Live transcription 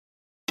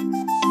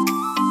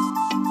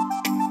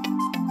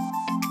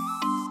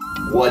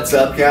What's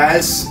up,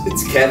 guys?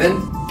 It's Kevin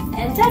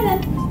and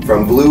Devin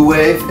from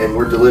BlueWave, and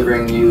we're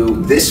delivering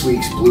you this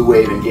week's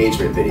BlueWave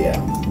engagement video.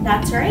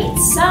 That's right.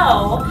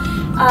 So,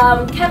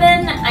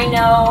 Kevin, I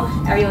know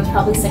everyone's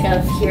probably sick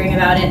of hearing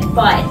about it,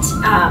 but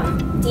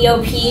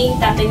DOP,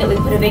 that thing that we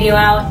put a video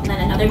out and then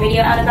another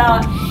video out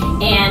about,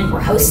 and we're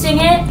hosting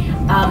it.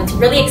 It's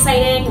really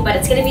exciting, but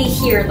it's going to be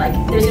here, like,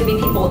 there's going to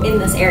be people in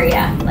this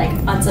area, like,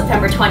 on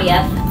September 20th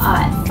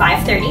at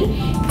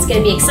 5:30. It's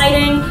going to be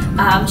exciting.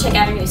 Check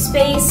out our new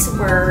space.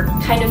 We're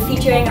kind of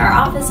featuring our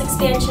office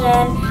expansion.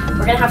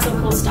 We're going to have some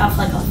cool stuff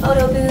like a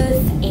photo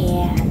booth,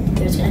 and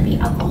there's going to be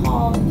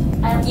alcohol.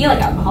 You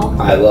like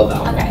alcohol? I love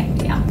alcohol. Okay,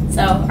 yeah.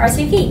 So,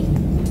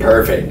 RSVP.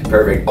 Perfect,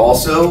 perfect.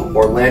 Also,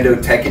 Orlando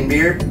Tech and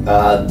Beer.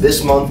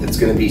 This month, it's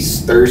going to be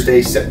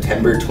Thursday,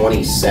 September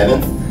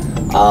 27th.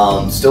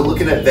 Still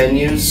looking at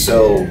venues,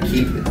 so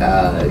keep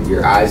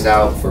your eyes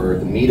out for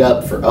the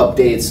meetup, for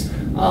updates.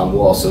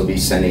 We'll also be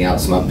sending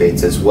out some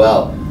updates as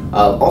well.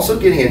 Also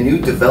getting a new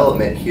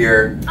development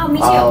here. Oh, me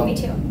too, me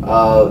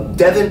too.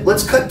 Devin,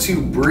 let's cut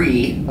to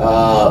Bree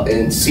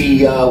and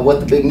see what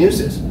the big news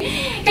is.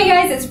 Hey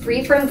guys, it's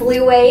Bree from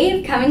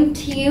BlueWave coming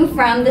to you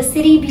from the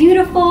city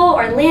beautiful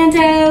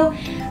Orlando.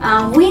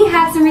 We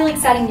have some really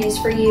exciting news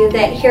for you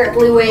that here at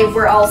BlueWave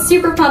we're all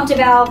super pumped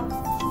about.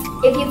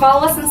 If you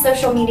follow us on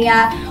social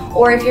media,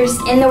 or if you're just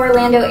in the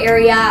Orlando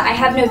area, I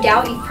have no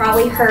doubt you've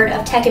probably heard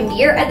of Tech and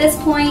Beer at this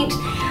point.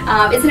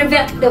 It's an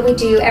event that we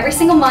do every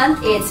single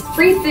month. It's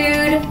free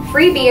food,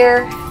 free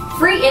beer,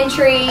 free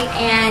entry,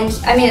 and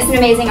I mean, it's an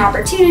amazing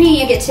opportunity.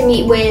 You get to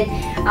meet with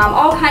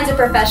all kinds of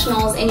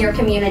professionals in your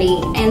community.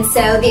 And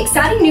so the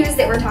exciting news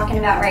that we're talking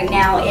about right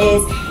now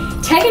is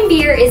Tech and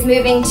Beer is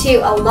moving to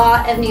a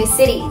lot of new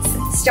cities,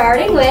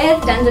 starting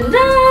with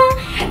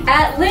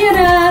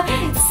Atlanta.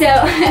 So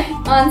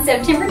on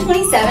September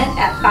 27th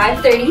at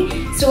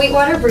 5:30,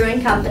 Sweetwater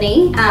Brewing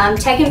Company,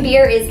 Tech and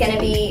Beer is going to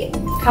be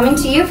coming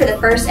to you for the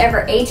first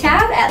ever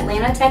ATAB,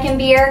 Atlanta Tech and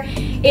Beer.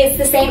 It's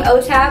the same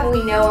OTAB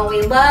we know and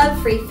we love,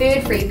 free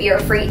food, free beer,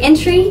 free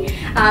entry.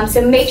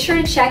 So make sure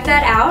to check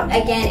that out.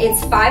 Again,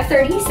 it's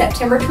 5:30,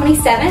 September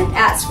 27th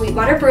at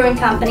Sweetwater Brewing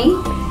Company.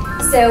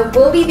 So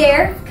we'll be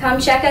there. Come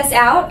check us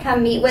out,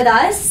 come meet with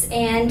us,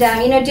 and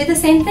do the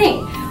same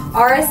thing.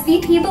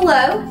 RSVP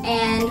below,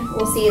 and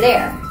we'll see you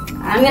there.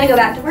 I'm gonna go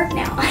back to work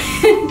now.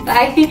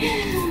 Bye.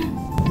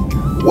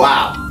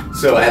 Wow.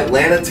 So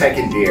Atlanta Tech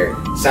and Beer.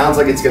 Sounds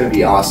like it's going to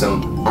be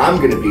awesome. I'm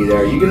going to be there.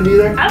 Are you going to be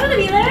there? I'm going to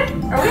be there.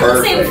 Are we on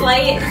the same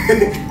flight?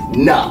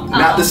 No,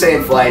 not the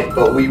same flight,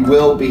 but we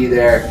will be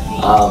there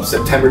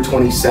September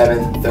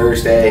 27th,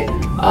 Thursday.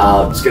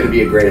 It's going to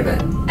be a great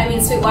event. I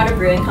mean, Sweetwater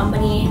Brewing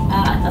Company,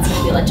 that's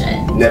going to be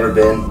legit. Never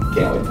been.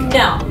 Can't wait.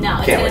 No,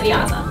 it's going to be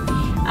awesome.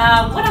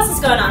 What else is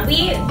going on?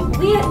 We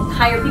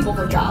hire people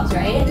for jobs,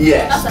 right?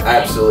 Yes,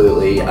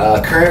 absolutely.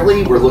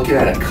 Currently, we're looking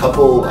at a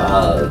couple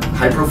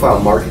high-profile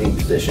marketing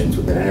positions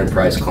with an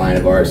enterprise client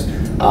of ours.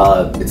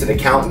 It's an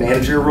account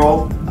manager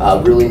role,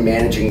 really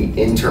managing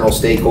internal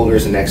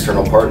stakeholders and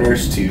external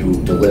partners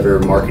to deliver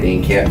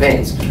marketing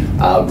campaigns.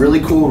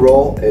 Really cool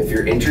role. If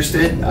you're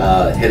interested,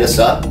 hit us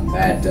up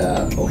at,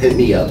 hit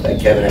me up at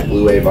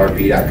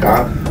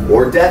kevin@bluewaverp.com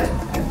or Devin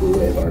at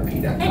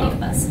bluewaverp.com. Any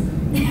of us.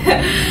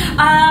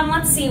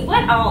 Let's see,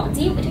 what else?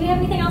 Do we have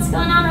anything else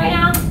going on right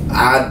now?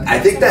 I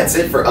think that's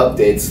it for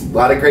updates. A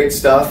lot of great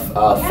stuff.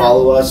 Yeah.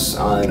 Follow us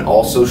on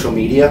all social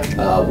media.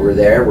 We're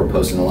there. We're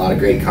posting a lot of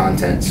great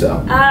content.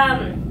 So.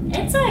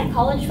 It's a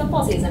college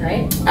football season,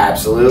 right?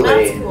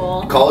 Absolutely. That's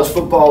cool. College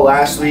football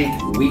last week,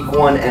 week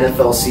 1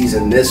 NFL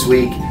season this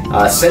week.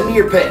 Send me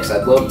your picks.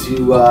 I'd love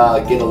to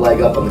get a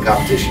leg up on the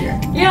competition here.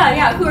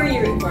 Yeah. Who are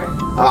you rooting for?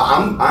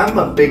 I'm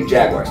a big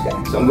Jaguars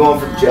guy, so I'm going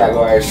for the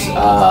Jaguars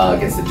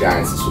against the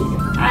Giants this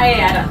weekend.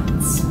 I don't.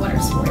 What are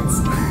sports?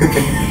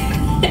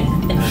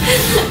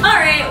 All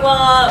right.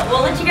 Well,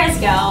 we'll let you guys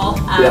go.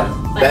 Yeah.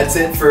 That's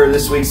it for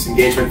this week's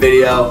engagement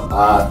video.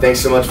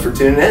 Thanks so much for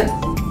tuning in.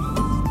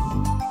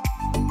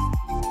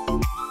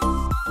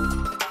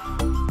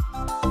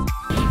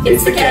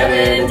 It's the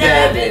Kevin and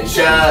Devin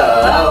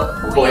Show.